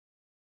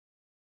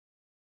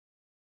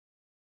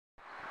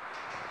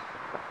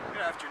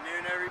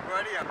afternoon,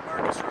 everybody. I'm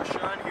Marcus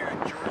Rochon here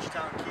at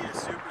Georgetown Kia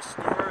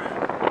Superstore at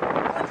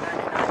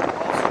 199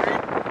 Wall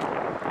Street.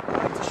 I'd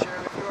like to share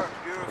with you our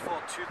beautiful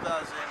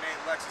 2008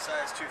 Lexus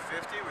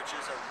IS250, which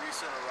is a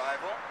recent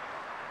arrival.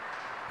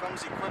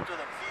 Comes equipped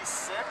with a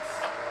V6,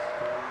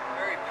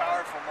 very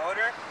powerful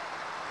motor.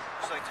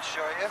 Just like to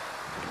show you.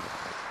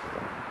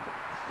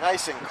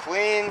 Nice and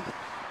clean,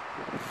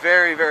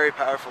 very, very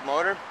powerful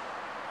motor.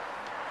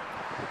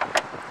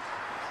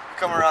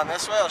 Come around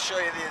this way, I'll show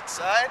you the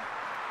inside.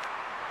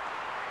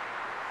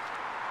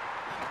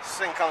 This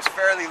thing comes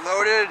fairly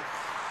loaded.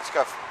 It's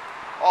got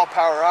all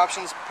power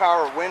options,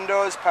 power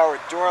windows, power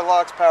door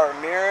locks, power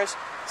mirrors.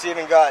 It's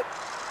even got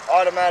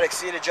automatic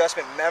seat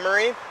adjustment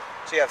memory.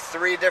 So you have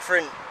 3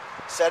 different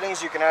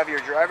settings you can have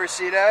your driver's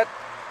seat at.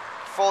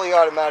 Fully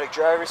automatic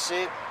driver's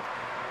seat.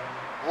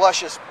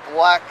 Luscious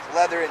black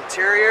leather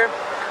interior.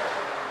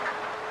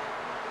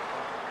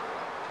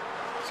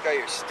 Got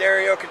your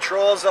stereo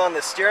controls on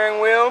the steering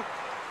wheel,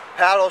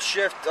 paddle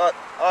shift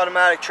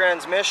automatic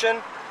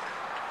transmission,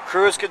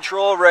 cruise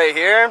control right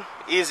here,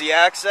 easy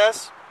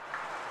access.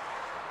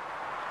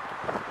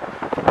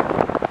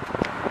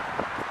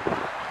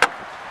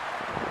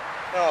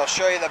 Now I'll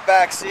show you the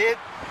back seat.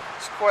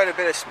 There's quite a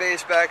bit of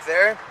space back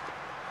there.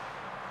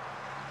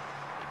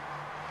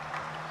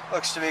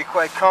 Looks to be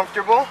quite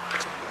comfortable.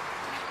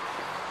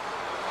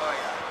 Oh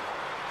yeah,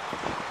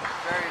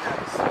 very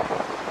nice.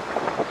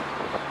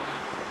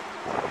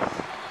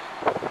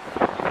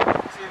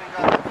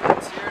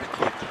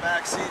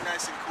 Seat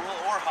nice and cool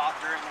or hot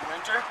during the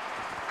winter.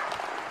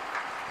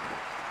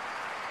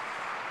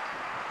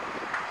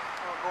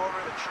 We'll go over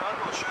the trunk.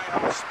 We'll show you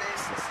how much space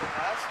this thing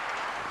has.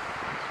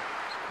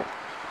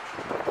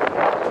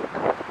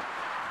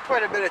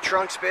 Quite a bit of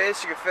trunk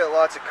space. You can fit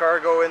lots of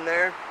cargo in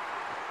there.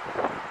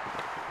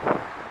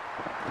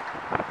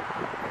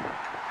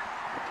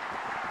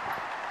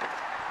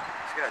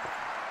 It's got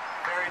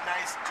very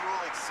nice dual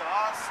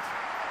exhaust.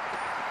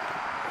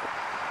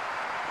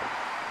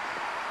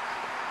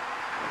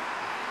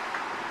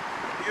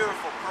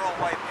 Beautiful pearl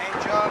white paint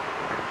job.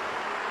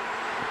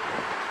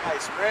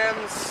 Nice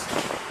rims.